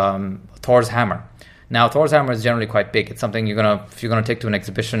print Thor's hammer. Now, Thor's hammer is generally quite big. It's something if you're gonna take to an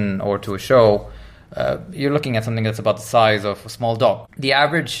exhibition or to a show, you're looking at something that's about the size of a small dog. The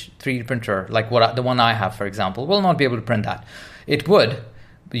average 3D printer, like the one I have, for example, will not be able to print that. It would,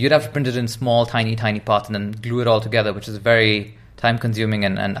 but you'd have to print it in small, tiny parts and then glue it all together, which is a very time-consuming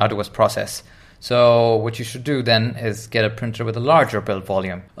and arduous process. So what you should do then is get a printer with a larger build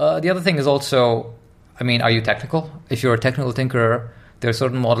volume. The other thing is also, are you technical? If you're a technical tinkerer, there are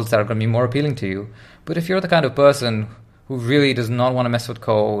certain models that are going to be more appealing to you. But if you're the kind of person who really does not want to mess with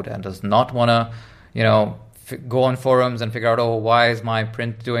code and does not want to, go on forums and figure out, why is my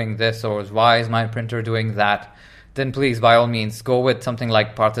print doing this, or why is my printer doing that, then please, by all means, go with something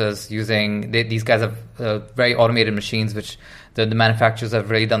like Partha's using. These guys have very automated machines, which the manufacturers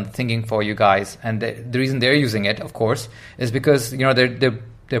have really done the thinking for you guys. And the reason they're using it, of course, is because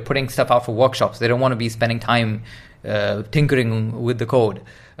they're putting stuff out for workshops. They don't want to be spending time tinkering with the code.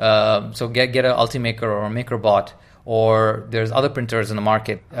 So get an Ultimaker or a MakerBot, or there's other printers in the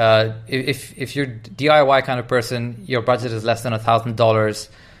market. If you're DIY kind of person, your budget is less than $1,000.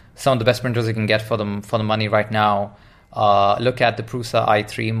 Some of the best printers you can get for the money right now look at the Prusa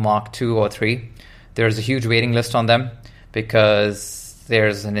i3 Mark II or 3. There's a huge waiting list on them because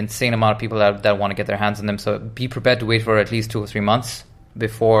there's an insane amount of people that want to get their hands on them. So be prepared to wait for at least 2 or 3 months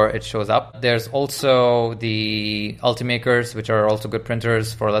before it shows up. There's also the Ultimakers, which are also good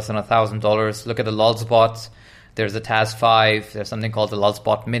printers for less than $1,000. Look at the Lulzbots. There's the Taz 5. There's something called the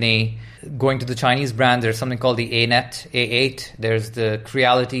Lulzbot Mini. Going to the Chinese brand, there's something called the ANET A8. There's the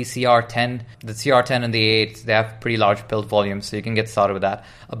Creality CR10. The CR10 and the A8, they have pretty large build volumes, so you can get started with that.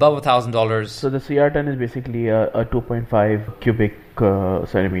 Above $1,000. So the CR10 is basically a 2.5 cubic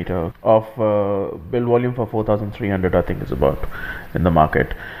centimeter of build volume for 4,300, I think is about in the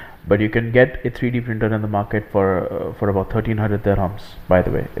market. But you can get a 3D printer in the market for about 1,300 dirhams, by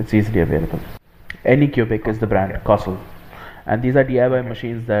the way. It's easily available. Anycubic is the brand, Kossel. And these are DIY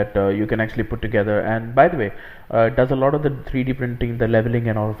machines that you can actually put together. And by the way, it does a lot of the 3D printing, the leveling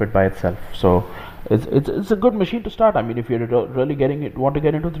and all of it by itself. So it's a good machine to start. I mean, if you're really want to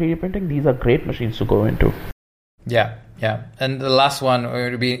get into 3D printing, these are great machines to go into. Yeah. And the last one,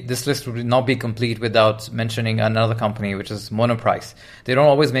 this list would not be complete without mentioning another company, which is Monoprice. They don't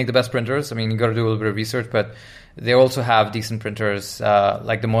always make the best printers. I mean, you got to do a little bit of research, but they also have decent printers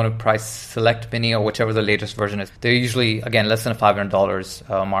like the Monoprice Select Mini or whichever the latest version is. They're usually, again, less than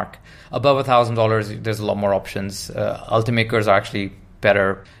 $500 mark. Above $1,000, there's a lot more options. Ultimakers are actually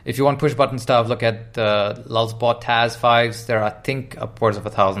better. If you want push button stuff, look at the Lulzbot Taz 5s. They're, I think, upwards of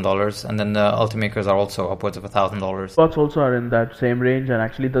 $1,000. And then the Ultimakers are also upwards of $1,000. Bots also are in that same range. And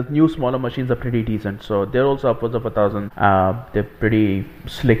actually, the new smaller machines are pretty decent. So they're also upwards of $1,000. They're pretty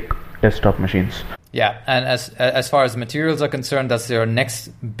slick desktop machines. Yeah, and as far as materials are concerned, that's your next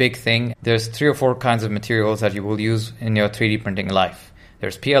big thing. There's 3 or 4 kinds of materials that you will use in your 3D printing life.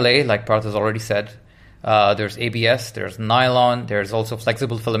 There's PLA, like Parth has already said. There's ABS, there's nylon, there's also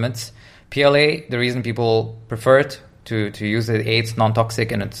flexible filaments. PLA, the reason people prefer it to use it, it's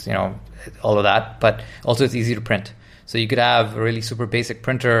non-toxic and it's, all of that, but also it's easy to print. So you could have a really super basic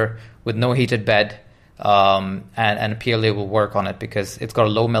printer with no heated bed, and a PLA will work on it because it's got a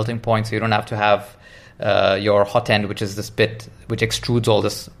low melting point, so you don't have to have your hot end, which is this bit which extrudes all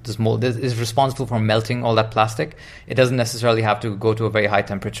this mold, this is responsible for melting all that plastic. It doesn't necessarily have to go to a very high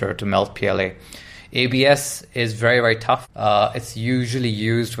temperature to melt PLA. ABS is very, very tough. It's usually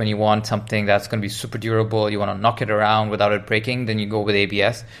used when you want something that's going to be super durable. You want to knock it around without it breaking, then you go with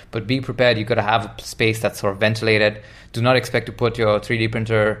ABS. But be prepared. You've got to have a space that's sort of ventilated. Do not expect to put your 3D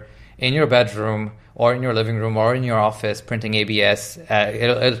printer in your bedroom or in your living room or in your office printing ABS.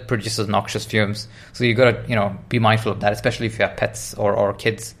 It produces noxious fumes. So you've got to be mindful of that, especially if you have pets or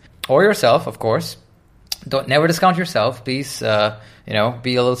kids. Or yourself, of course. Never discount yourself, please.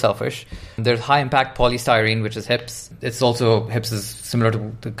 Be a little selfish. There's high impact polystyrene, which is HIPS. HIPS is similar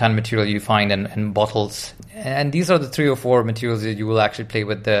to the kind of material you find in bottles. And these are the 3 or 4 materials that you will actually play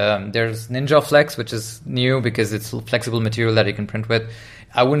with. There's Ninja Flex, which is new because it's flexible material that you can print with.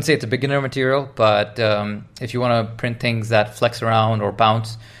 I wouldn't say it's a beginner material, but if you want to print things that flex around or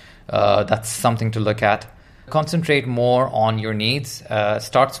bounce, that's something to look at. Concentrate more on your needs.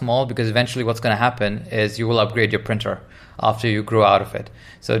 Start small because eventually what's going to happen is you will upgrade your printer after you grow out of it.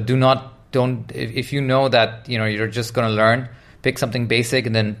 So if you know that you're just going to learn, pick something basic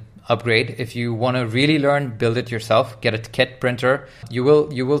and then upgrade. If you want to really learn, build it yourself. Get a kit printer. You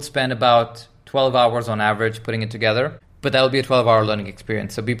will spend about 12 hours on average putting it together. But that'll be a 12-hour learning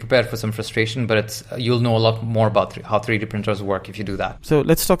experience. So be prepared for some frustration, but you'll know a lot more about how 3D printers work if you do that. So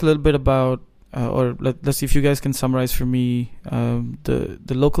let's talk a little bit about let's see if you guys can summarize for me the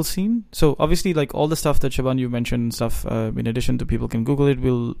local scene. So obviously, like all the stuff that Shaban you mentioned and stuff, in addition to people can Google it,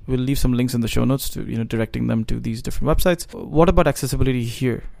 we'll leave some links in the show notes to directing them to these different websites. What about accessibility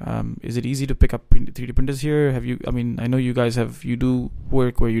here? Is it easy to pick up 3D printers here? I know you guys you do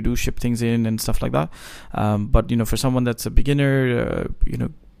work where you do ship things in and stuff like that. But for someone that's a beginner,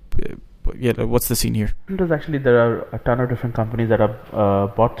 what's the scene here? Printers, actually, there are a ton of different companies that have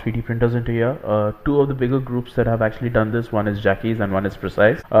bought 3D printers into here. 2 of the bigger groups that have actually done this, one is Jackie's and one is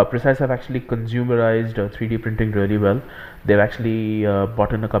Precise. Precise have actually consumerized 3D printing really well. They've actually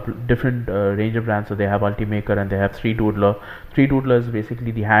bought in a couple different range of brands. So they have Ultimaker and they have 3Doodler. 3Doodler is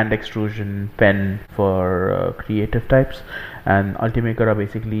basically the hand extrusion pen for creative types, and Ultimaker are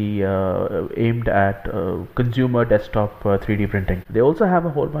basically aimed at consumer desktop 3D printing. They also have a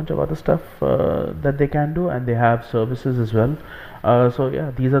whole bunch of other stuff that they can do, and they have services as well. So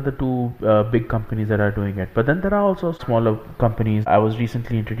yeah, these are the two big companies that are doing it. But then there are also smaller companies. I was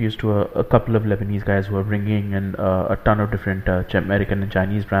recently introduced to a couple of Lebanese guys who are bringing in a ton of different American and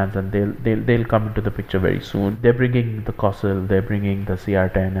Chinese brands, and they'll come into the picture very soon. They're bringing the Cosel, they're bringing the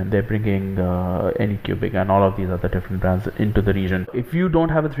CR10, and they're bringing Anycubic and all of these other different brands into the region. If you don't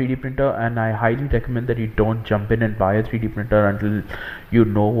have a 3D printer, and I highly recommend that you don't jump in and buy a 3D printer until you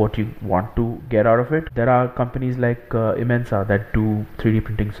know what you want to get out of it. There are companies like Imensa that do 3D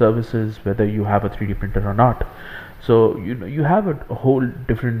printing services whether you have a 3D printer or not. So you have a whole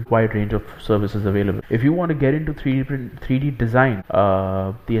different wide range of services available. If you want to get into 3D design,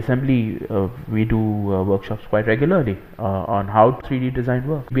 the assembly, we do workshops quite regularly on how 3D design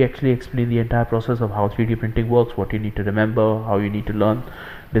works. We actually explain the entire process of how 3D printing works, what you need to remember, how you need to learn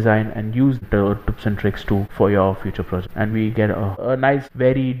design and use the tips and tricks for your future project. And we get a nice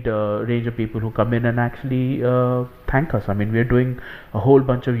varied range of people who come in and actually thank us. I mean, we're doing a whole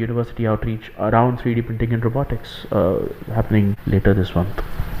bunch of university outreach around 3D printing and robotics happening later this month.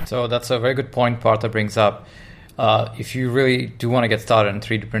 So that's a very good point Partha brings up. If you really do want to get started in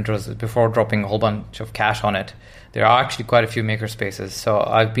 3D printers before dropping a whole bunch of cash on it, there are actually quite a few maker spaces. So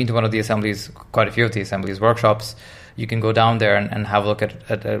I've been to one of the assemblies, quite a few of the assemblies workshops. You can go down there and have a look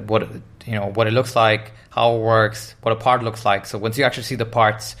at what it looks like, how it works, what a part looks like. So once you actually see the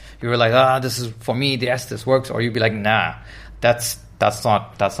parts, you realize, this is for me. Yes, this works. Or you'd be like, nah, that's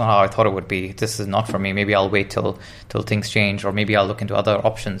not how I thought it would be. This is not for me. Maybe I'll wait till things change, or maybe I'll look into other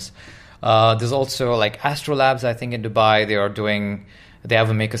options. There's also like Astrolabs, I think in Dubai. They have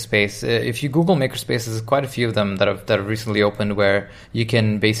a makerspace. If you Google makerspaces, there's quite a few of them that have recently opened where you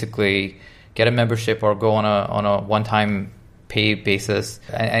can basically get a membership or go on a one-time pay basis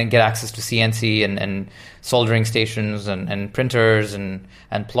and get access to CNC and soldering stations and printers and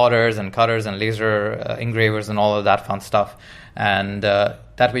plotters and cutters and laser engravers and all of that fun stuff. And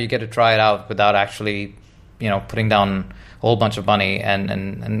that way you get to try it out without actually, putting down a whole bunch of money,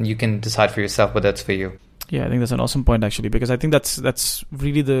 and you can decide for yourself whether it's for you. Yeah, I think that's an awesome point actually, because I think that's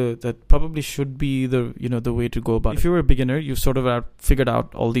really that probably should be the way to go about it. If you're a beginner, you've sort of figured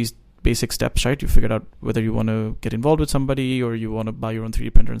out all these basic steps, right? You figured out whether you want to get involved with somebody or you want to buy your own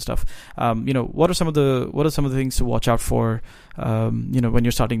 3D printer and stuff. What are some of the things to watch out for? When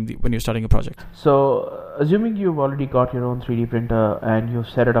you're starting a project. So, assuming you've already got your own 3D printer and you've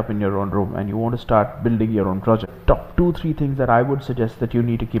set it up in your own room and you want to start building your own project, top 2-3 things that I would suggest that you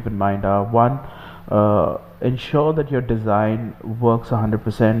need to keep in mind are: one, ensure that your design works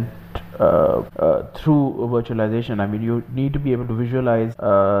 100% through virtualization. I mean, you need to be able to visualize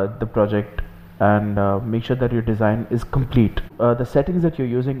the project and make sure that your design is complete. The settings that you're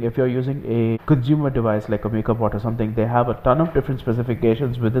using, if you're using a consumer device like a MakerBot or something, they have a ton of different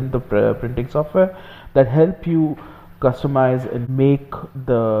specifications within the printing software that help you customize and make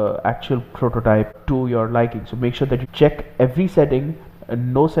the actual prototype to your liking. So make sure that you check every setting.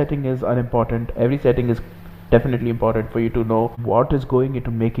 No setting is unimportant. Every setting is definitely important for you to know what is going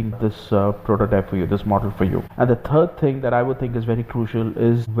into making this prototype for you, this model for you. And the third thing that I would think is very crucial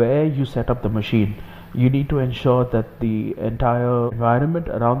is where you set up the machine. You need to ensure that the entire environment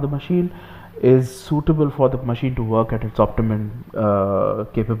around the machine is suitable for the machine to work at its optimum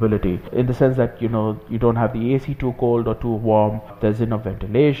capability, in the sense that you don't have the AC too cold or too warm. There's enough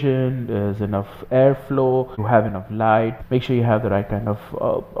ventilation, there's enough airflow, you have enough light. Make sure you have the right kind of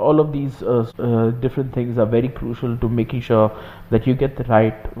all of these different things are very crucial to making sure that you get the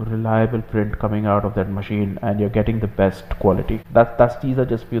right reliable print coming out of that machine and you're getting the best quality. These are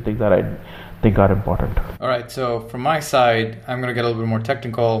just few things that I think are important. All right, so from my side, I'm going to get a little bit more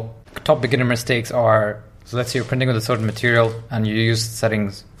technical. Top beginner mistakes are, so let's say you're printing with a certain material and you use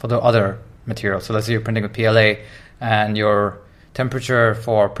settings for the other material. So let's say you're printing with PLA and your temperature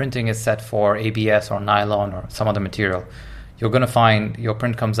for printing is set for ABS or nylon or some other material. You're going to find your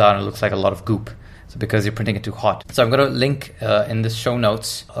print comes out and it looks like a lot of goop. So because you're printing it too hot. So I'm going to link in the show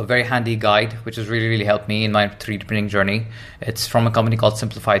notes a very handy guide, which has really, really helped me in my 3D printing journey. It's from a company called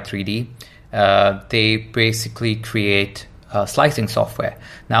Simplified 3D. They basically create slicing software.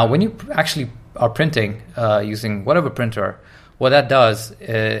 Now, when you actually are printing using whatever printer, what that does,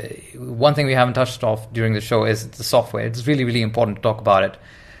 one thing we haven't touched off during the show is the software. It's really, really important to talk about it.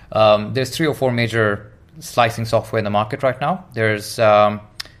 There's 3 or 4 major slicing software in the market right now. There's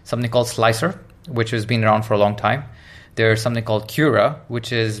something called Slicer, which has been around for a long time. There's something called Cura, which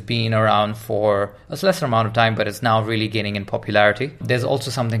has been around for a lesser amount of time, but it's now really gaining in popularity. There's also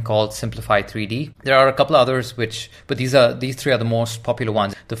something called Simplify 3D. There are a couple others, but these 3 are the most popular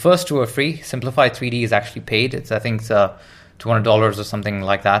ones. The first 2 are free. Simplify 3D is actually paid. I think it's $200 or something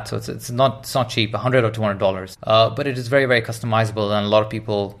like that. So it's not cheap, $100 or $200. But it is very, very customizable, and a lot of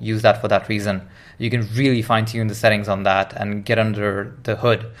people use that for that reason. You can really fine tune the settings on that and get under the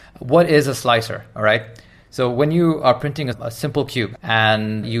hood. What is a slicer? All right. So when you are printing a simple cube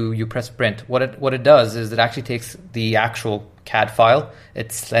and you press print, what it does is it actually takes the actual CAD file,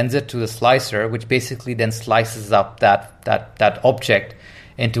 it sends it to the slicer, which basically then slices up that object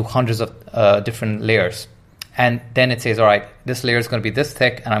into hundreds of different layers. And then it says, all right, this layer is going to be this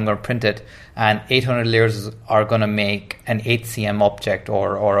thick, and I'm going to print it. And 800 layers are going to make an 8 cm object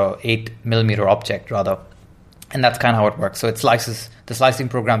or a 8 millimeter object rather. And that's kind of how it works. So it slices. The slicing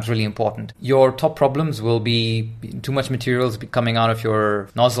program is really important. Your top problems will be too much materials coming out of your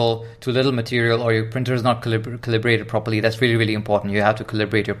nozzle, too little material, or your printer is not calibrated properly. That's really, really important. You have to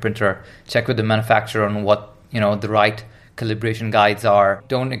calibrate your printer. Check with the manufacturer on what the right calibration guides are.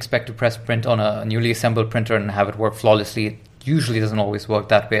 Don't expect to press print on a newly assembled printer and have it work flawlessly. It usually doesn't always work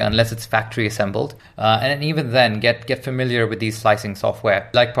that way unless it's factory assembled. And even then, get familiar with these slicing software.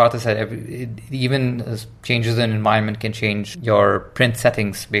 Like Partha said, even changes in environment can change your print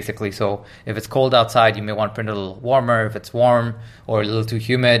settings, basically. So if it's cold outside, you may want to print a little warmer. If it's warm or a little too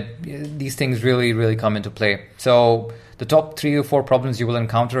humid, these things really, really come into play. So the top 3 or 4 problems you will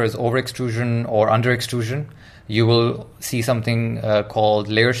encounter is over extrusion or under extrusion. You will see something called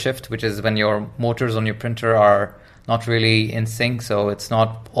layer shift, which is when your motors on your printer are not really in sync, so it's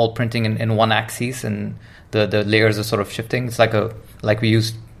not all printing in one axis, and the layers are sort of shifting. It's like we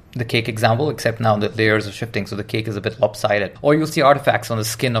used the cake example, except now the layers are shifting, so the cake is a bit lopsided. Or you'll see artifacts on the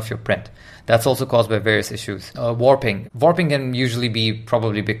skin of your print. That's also caused by various issues. Warping can usually be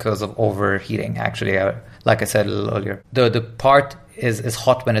probably because of overheating, actually, like I said a little earlier. The part is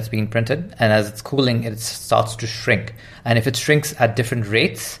hot when it's being printed, and as it's cooling, it starts to shrink. And if it shrinks at different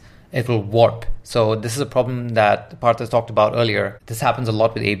rates, it will warp. So this is a problem that Partha talked about earlier. This happens a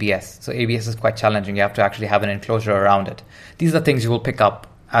lot with ABS. So ABS is quite challenging. You have to actually have an enclosure around it. These are things you will pick up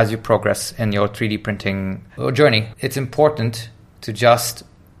as you progress in your 3D printing journey. It's important to just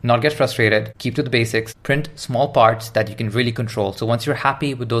not get frustrated, keep to the basics, print small parts that you can really control. So once you're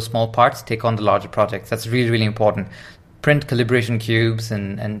happy with those small parts, take on the larger projects. That's really, really important. Print calibration cubes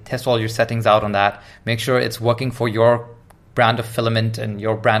and test all your settings out on that. Make sure it's working for your brand of filament and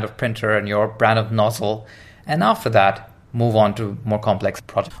your brand of printer and your brand of nozzle. And after that, move on to more complex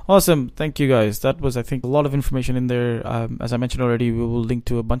projects. Awesome. Thank you, guys. That was, I think, a lot of information in there. As I mentioned already, we will link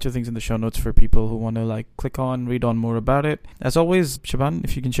to a bunch of things in the show notes for people who want to click on, read on more about it. As always, Shaban,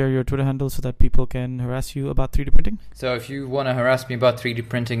 if you can share your Twitter handle so that people can harass you about 3D printing. So if you want to harass me about 3D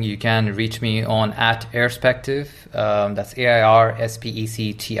printing, you can reach me on @airspective. That's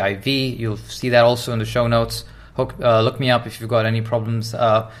AIRSPECTIV. You'll see that also in the show notes. Look me up if you've got any problems.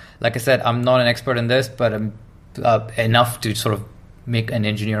 Like I said, I'm not an expert in this, but I'm enough to sort of make and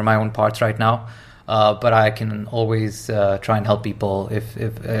engineer my own parts right now. But I can always try and help people if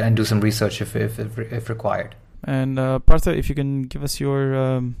and do some research if required. And Partha, if you can give us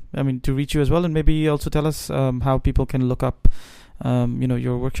your, to reach you as well, and maybe also tell us how people can look up,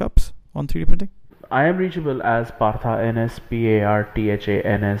 your workshops on 3D printing. I am reachable as Partha NS,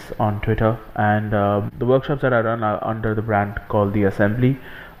 PARTHANS on Twitter, and the workshops that I run are under the brand called The Assembly.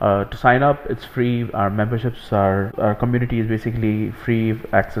 To sign up, it's free. Our memberships, our community is basically free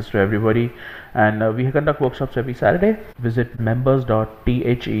access to everybody, and we conduct workshops every Saturday. Visit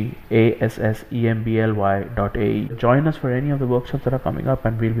members.theassembly.ae. Join us for any of the workshops that are coming up,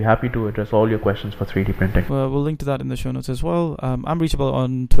 and we'll be happy to address all your questions for 3D printing. Well, we'll link to that in the show notes as well. I'm reachable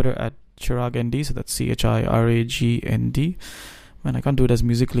on Twitter at ChiragND, so that's CHIRAGND. Man, I can't do it as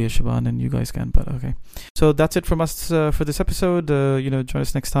musically as Shaban, and you guys can, but okay. So that's it from us for this episode. Join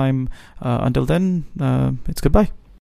us next time. Until then, it's goodbye.